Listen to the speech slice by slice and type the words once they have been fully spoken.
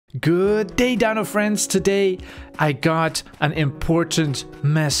Good day, Dino friends. Today I got an important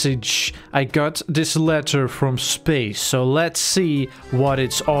message. I got this letter from space, so let's see what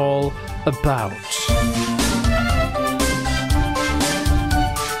it's all about.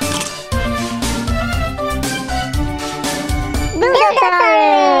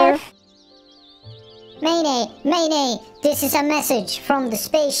 Buildosaurus! Mayday, mayday, this is a message from the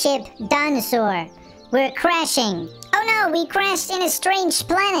spaceship Dinosaur. We're crashing. Oh no, we crashed in a strange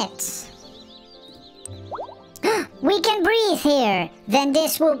planet. We can breathe here. Then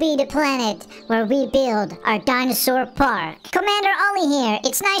this will be the planet where we build our dinosaur park. Commander Ollie here.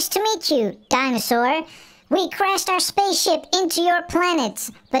 It's nice to meet you, Dinosaur. We crashed our spaceship into your planet,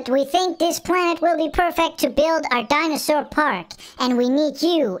 but we think this planet will be perfect to build our dinosaur park, and we need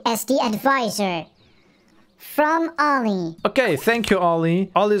you as the advisor. From Ollie. Okay, thank you,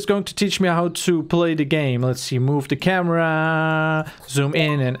 Ollie. Ollie is going to teach me how to play the game. Let's see, move the camera, zoom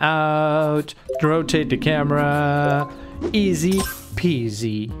in and out, rotate the camera. Easy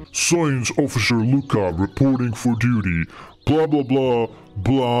peasy. Science Officer Luca reporting for duty. Blah blah blah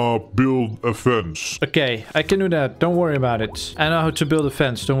blah, build a fence. Okay, I can do that. Don't worry about it. I know how to build a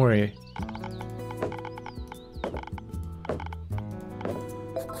fence, don't worry.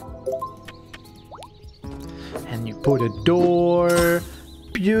 And you put a door.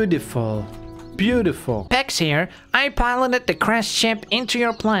 Beautiful. Beautiful. Pex here. I piloted the crashed ship into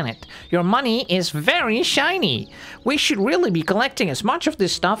your planet. Your money is very shiny. We should really be collecting as much of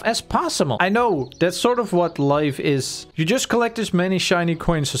this stuff as possible. I know, that's sort of what life is. You just collect as many shiny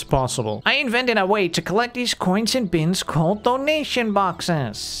coins as possible. I invented a way to collect these coins in bins called donation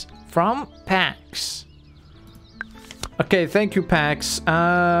boxes. From Pax. Okay, thank you, Pax.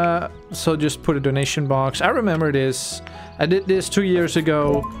 So just put a donation box. I remember this. I did this 2 years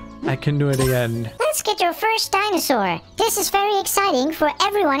ago. I can do it again. Let's get your first dinosaur. This is very exciting for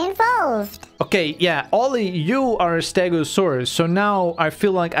everyone involved. Okay, yeah, Ollie, you are a Stegosaurus. So now I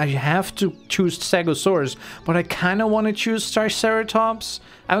feel like I have to choose Stegosaurus, but I kind of want to choose Triceratops.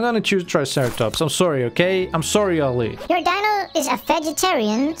 I'm gonna choose Triceratops. I'm sorry, okay? I'm sorry, Ollie. Your dino is a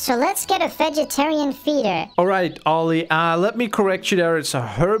vegetarian, so let's get a vegetarian feeder. Alright, Ollie, let me correct you there. It's a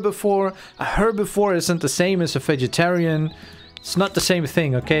herbivore. A herbivore isn't the same as a vegetarian. It's not the same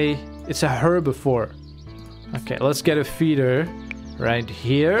thing, okay? It's a herbivore. Okay, let's get a feeder right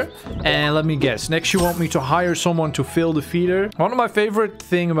here. And let me guess. Next, you want me to hire someone to fill the feeder? One of my favorite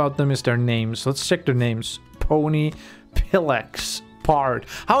thing about them is their names. Let's check their names. Pony, Pilex, Pard.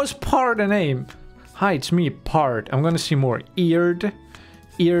 How is Pard a name? Hi, it's me, Pard. I'm gonna see more. Eared.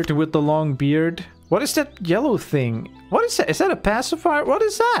 Eared with the long beard. What is that yellow thing? What is that? Is that a pacifier? What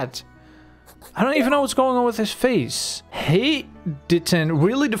is that? I don't even know what's going on with his face. Hey, Ditten.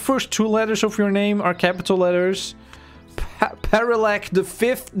 Really, the first 2 letters of your name are capital letters? Parallax the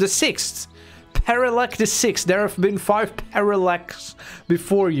 5th, the 6th. Parallax the 6th. There have been 5 Parallax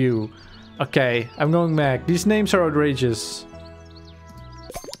before you. Okay, I'm going back. These names are outrageous.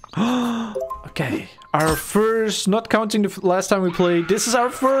 Okay, our first, not counting the last time we played, this is our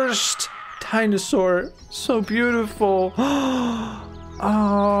first dinosaur. So beautiful.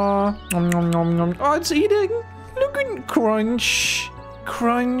 Oh, it's eating. Look at crunch.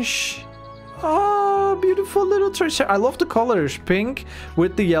 Crunch. Oh, beautiful little Triceratops. I love the colors. Pink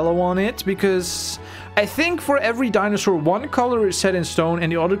with the yellow on it. Because I think for every dinosaur, one color is set in stone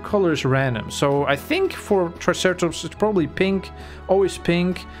and the other color is random. So I think for Triceratops, it's probably pink. Always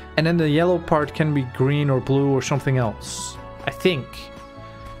pink. And then the yellow part can be green or blue or something else. I think.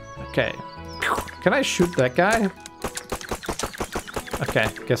 Okay. Can I shoot that guy? Okay,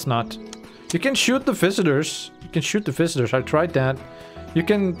 guess not. You can shoot the visitors. You can shoot the visitors. I tried that. You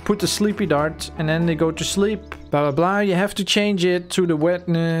can put the sleepy dart and then they go to sleep. Blah, blah, blah. You have to change it to the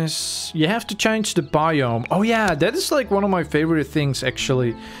wetness. You have to change the biome. Oh yeah, that is like one of my favorite things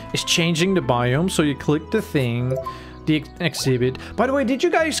actually. Is changing the biome. So you click the thing, the exhibit. By the way, did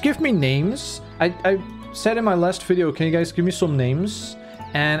you guys give me names? I said in my last video, can you guys give me some names?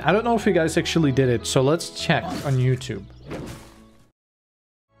 And I don't know if you guys actually did it. So let's check on YouTube.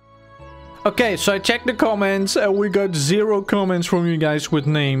 Okay, so I checked the comments and we got 0 comments from you guys with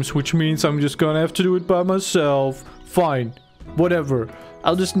names, which means I'm just gonna have to do it by myself. Fine, whatever.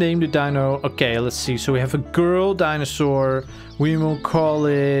 I'll just name the dino. Okay, let's see. So we have a girl dinosaur. We will call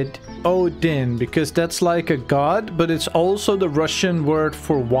it Odin because that's like a god, but it's also the Russian word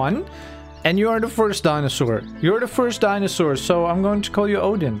for one. And you are the first dinosaur. You're the first dinosaur, so I'm going to call you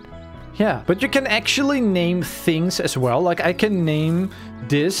Odin. Yeah, but you can actually name things as well. Like I can name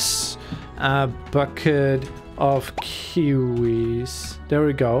this bucket of kiwis. There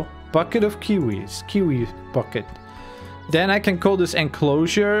we go. Bucket of kiwis. Kiwi bucket. Then I can call this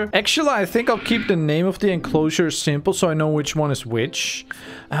enclosure. Actually, I think I'll keep the name of the enclosure simple so I know which one is which.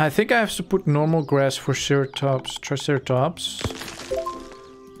 I think I have to put normal grass for triceratops.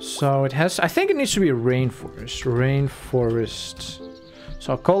 So it has... I think it needs to be a rainforest. Rainforest.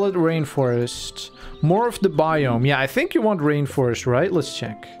 So I'll call it rainforest. More of the biome. Yeah, I think you want rainforest, right? Let's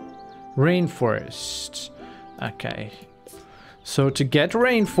check. Rainforest. Okay. So to get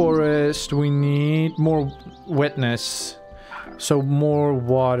rainforest, we need more wetness. So more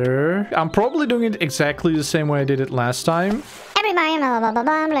water. I'm probably doing it exactly the same way I did it last time. Every biome, blah blah blah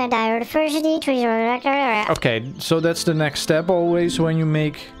blah blah, biodiversity, trees, okay, so that's the next step always when you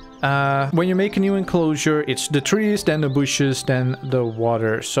make a new enclosure. It's the trees, then the bushes, then the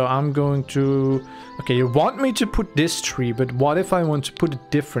water. So I'm going to... Okay, you want me to put this tree, but what if I want to put a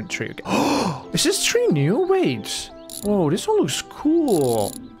different tree? Okay. Is this tree new? Wait. Whoa, this one looks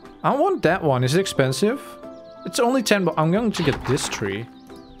cool. I want that one. Is it expensive? It's only 10, but I'm going to get this tree.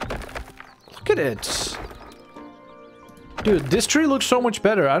 Look at it. Dude, this tree looks so much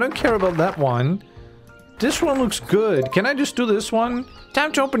better. I don't care about that one. This one looks good. Can I just do this one?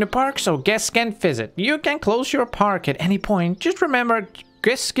 Time to open the park so guests can visit. You can close your park at any point. Just remember,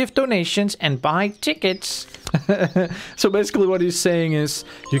 guests give donations and buy tickets. So basically what he's saying is,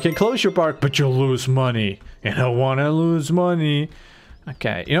 you can close your park, but you'll lose money. You don't want to lose money.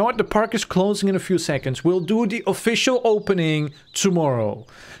 Okay, you know what? The park is closing in a few seconds. We'll do the official opening tomorrow.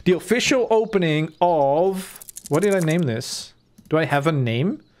 The official opening of... What did I name this? Do I have a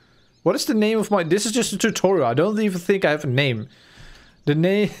name? What is the name of my... This is just a tutorial. I don't even think I have a name. The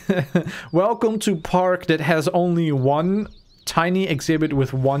name... Welcome to park that has only one tiny exhibit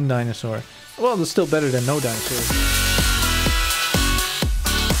with one dinosaur. Well, that's still better than no dinosaurs.